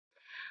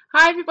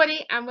Hi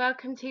everybody and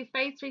welcome to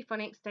Phase 3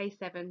 Phonics Day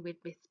 7 with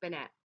Miss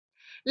Burnett.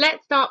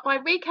 Let's start by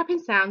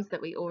recapping sounds that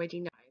we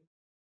already know.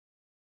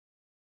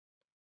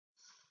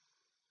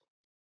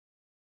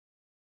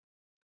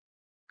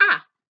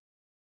 Ah,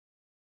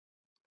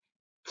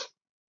 t,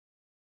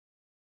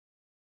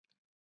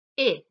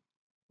 I.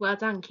 Well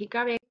done, keep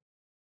going.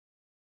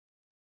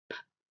 P,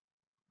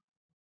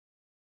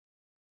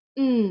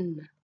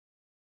 n,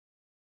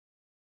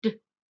 d,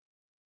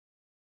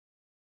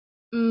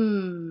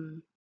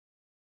 m.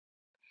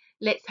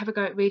 Let's have a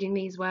go at reading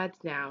these words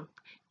now.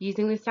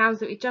 Using the sounds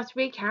that we just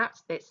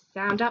recapped, let's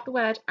sound out the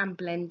word and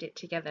blend it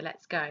together.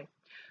 Let's go.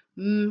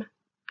 M,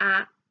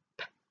 a,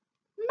 p,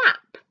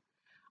 map.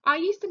 I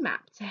used a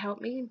map to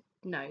help me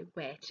know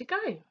where to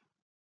go.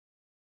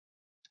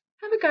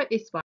 Have a go at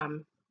this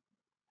one.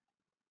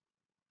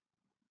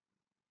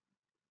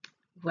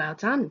 Well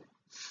done.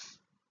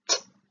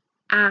 St,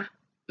 a,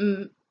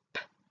 m,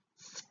 p,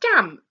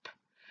 stamp.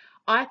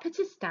 I put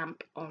a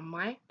stamp on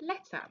my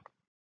letter.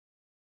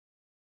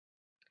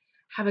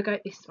 Have a go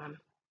at this one.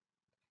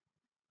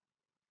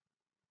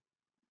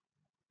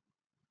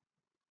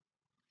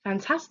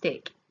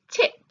 Fantastic.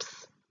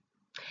 Tips.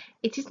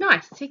 It is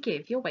nice to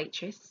give your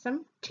waitress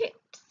some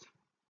tips.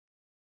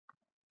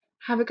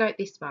 Have a go at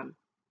this one.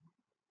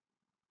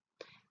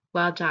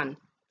 Well done.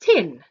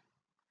 Tin.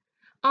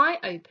 I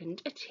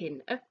opened a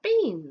tin of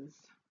beans.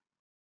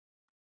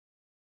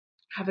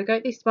 Have a go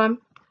at this one.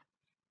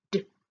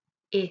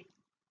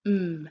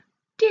 Dim.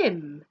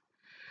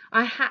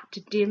 I had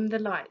to dim the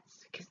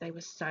lights because they were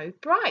so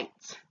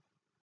bright.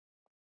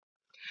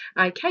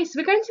 Okay, so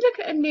we're going to look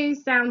at a new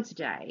sound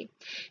today.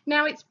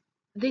 Now it's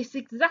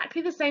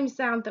exactly the same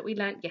sound that we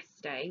learnt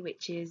yesterday,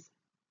 which is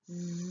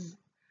Z.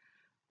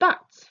 But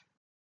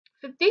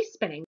for this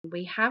spelling,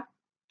 we have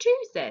two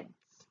Zs.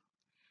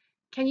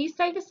 Can you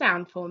say the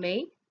sound for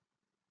me?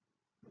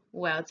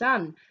 Well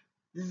done.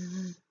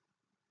 Z.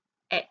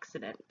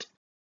 Excellent.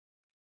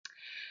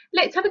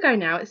 Let's have a go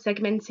now at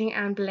segmenting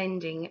and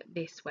blending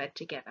this word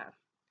together.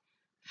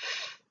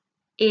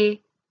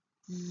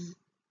 F-I-Z.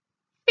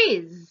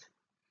 Fizz.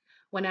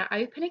 When I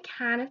open a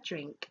can of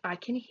drink, I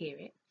can hear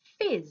it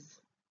fizz.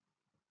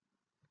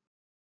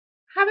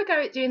 Have a go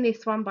at doing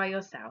this one by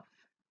yourself.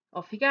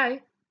 Off you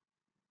go.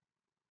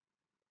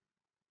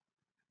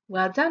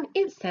 Well done.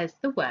 It says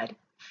the word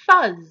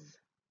fuzz.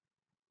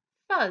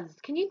 Fuzz.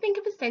 Can you think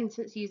of a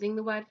sentence using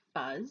the word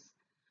fuzz?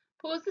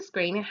 Pause the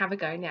screen and have a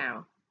go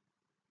now.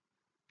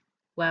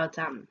 Well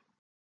done.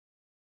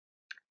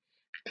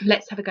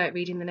 Let's have a go at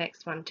reading the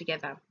next one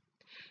together.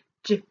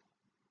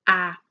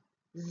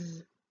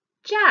 J-A-Z.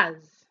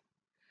 Jazz.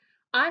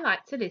 I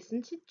like to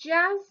listen to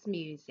jazz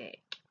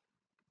music.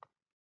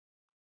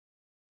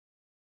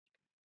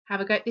 Have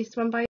a go at this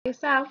one by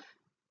yourself.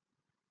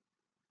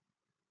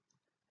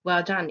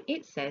 Well done.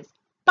 It says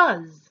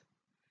buzz.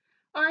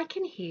 I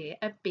can hear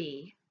a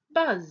bee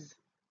buzz.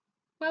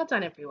 Well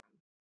done, everyone.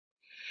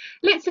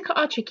 Let's look at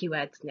our tricky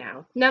words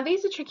now. Now,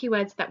 these are tricky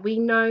words that we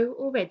know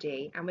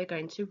already, and we're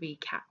going to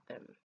recap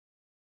them.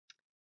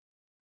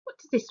 What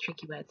does this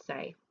tricky word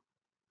say?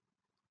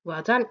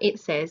 Well done. It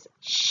says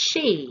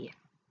she.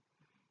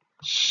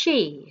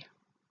 She.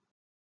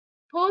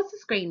 Pause the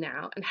screen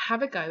now and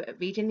have a go at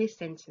reading this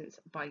sentence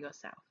by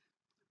yourself.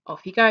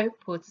 Off you go.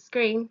 Pause the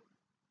screen.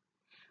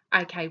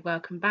 Okay,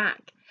 welcome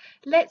back.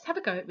 Let's have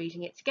a go at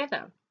reading it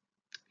together.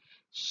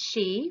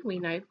 She, we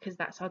know because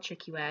that's our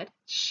tricky word.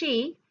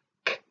 She,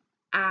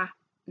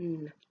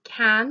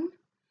 can,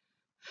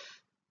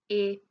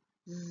 fizz,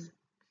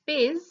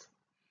 fizz,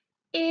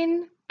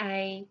 in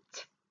a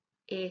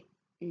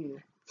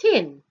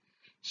tin.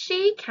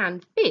 She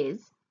can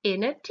fizz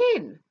in a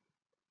tin.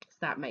 Does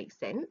that make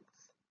sense?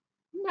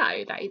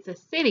 No, that is a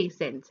silly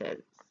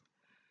sentence.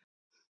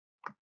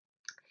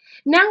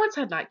 Now what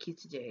I'd like you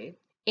to do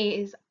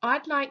is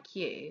I'd like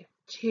you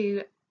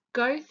to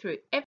go through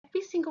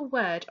every single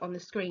word on the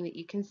screen that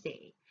you can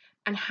see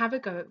and have a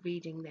go at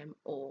reading them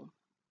all.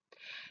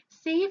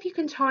 See if you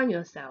can time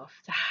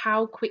yourself to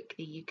how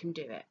quickly you can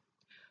do it.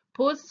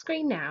 Pause the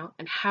screen now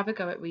and have a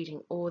go at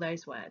reading all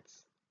those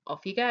words.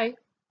 Off you go.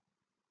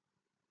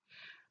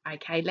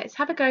 Okay, let's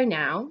have a go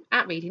now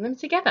at reading them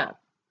together.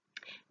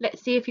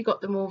 Let's see if you got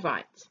them all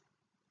right.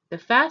 The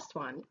first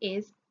one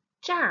is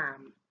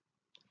jam.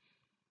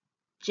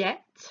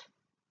 Jet,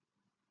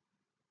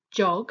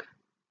 jog,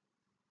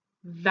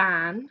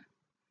 van,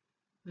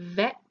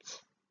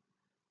 vet,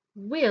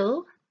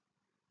 will,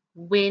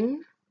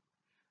 win,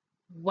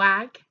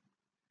 wag,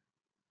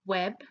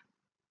 web,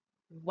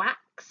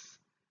 wax,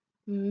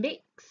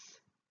 mix,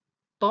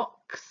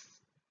 box,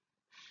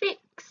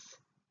 fix,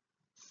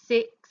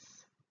 six,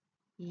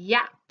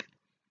 yap,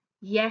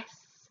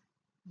 yes,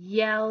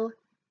 yell,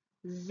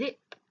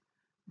 zip,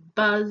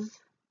 buzz,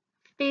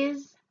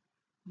 fizz,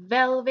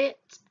 velvet,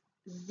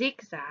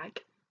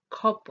 zigzag,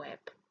 cobweb.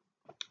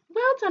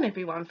 Well done,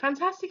 everyone.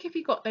 Fantastic if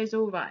you got those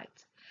all right.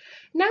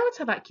 Now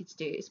what I'd like you to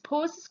do is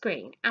pause the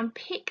screen and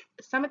pick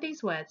some of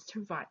these words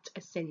to write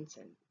a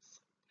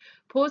sentence.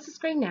 Pause the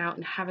screen now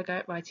and have a go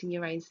at writing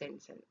your own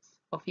sentence.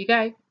 Off you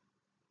go.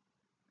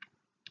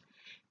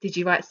 Did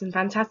you write some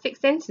fantastic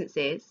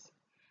sentences?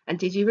 And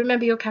did you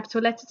remember your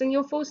capital letters and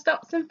your full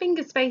stops and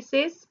finger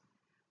spaces?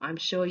 I'm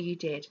sure you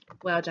did.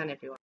 Well done,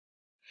 everyone.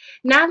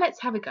 Now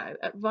let's have a go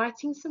at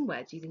writing some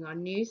words using our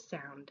new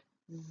sound,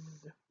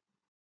 Z.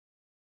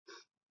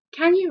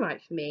 Can you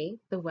write for me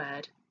the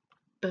word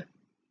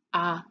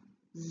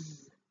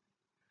b-a-z?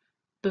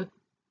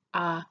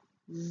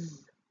 B-a-z.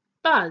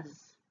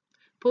 Buzz.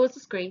 Pause the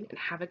screen and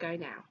have a go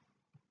now.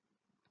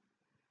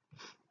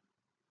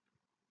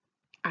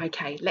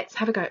 Okay, let's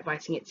have a go at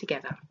writing it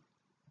together.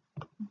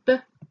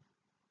 B-a-z.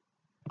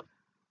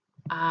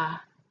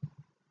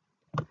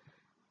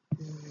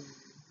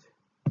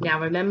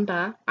 Now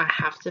remember, I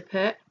have to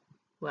put,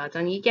 well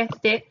done, you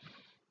guessed it,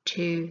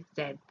 2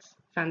 Z's.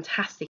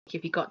 Fantastic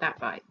if you got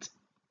that right.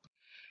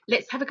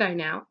 Let's have a go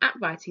now at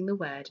writing the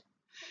word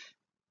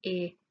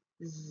fizz.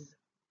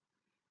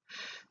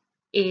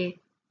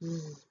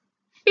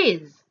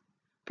 Fizz.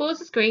 Pause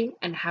the screen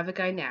and have a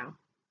go now.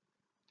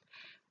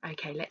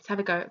 Okay, let's have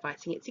a go at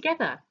writing it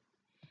together.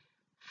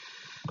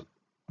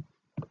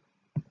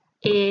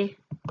 Izz.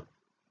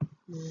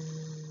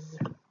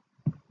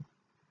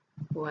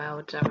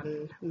 Well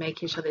done.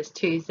 Making sure there's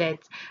 2 Z's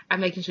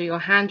and making sure your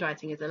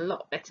handwriting is a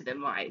lot better than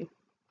mine.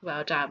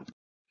 Well done.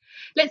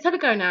 Let's have a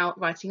go now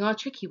writing our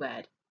tricky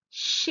word.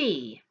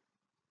 She.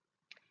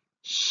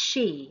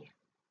 She.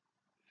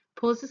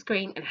 Pause the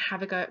screen and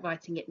have a go at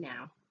writing it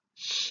now.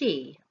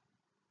 She.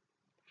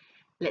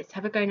 Let's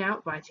have a go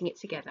now writing it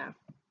together.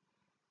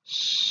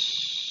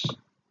 Sh.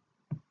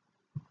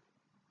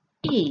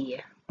 E.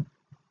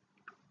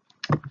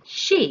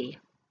 She.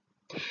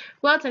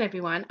 Well done,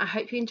 everyone. I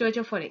hope you enjoyed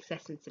your phonics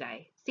lesson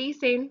today. See you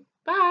soon.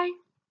 Bye.